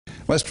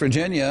West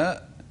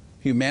Virginia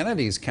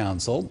Humanities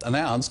Council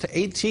announced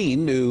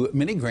 18 new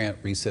mini-grant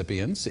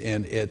recipients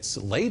in its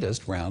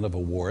latest round of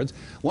awards.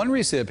 One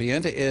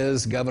recipient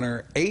is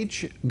Governor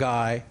H.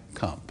 Guy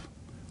KUMP,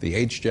 the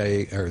H.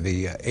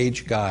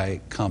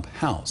 Guy KUMP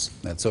House.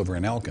 That's over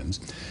in Elkins.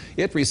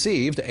 It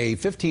received a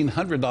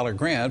 $1,500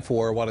 grant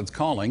for what it's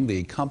calling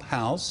the KUMP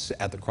House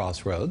at the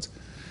Crossroads.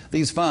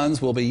 These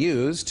funds will be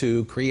used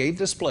to create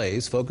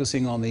displays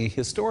focusing on the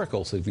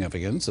historical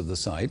significance of the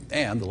site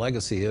and the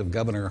legacy of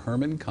Governor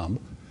Herman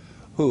KUMP,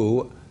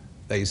 who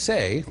they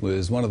say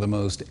was one of the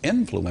most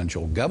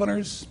influential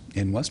governors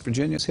in West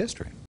Virginia's history.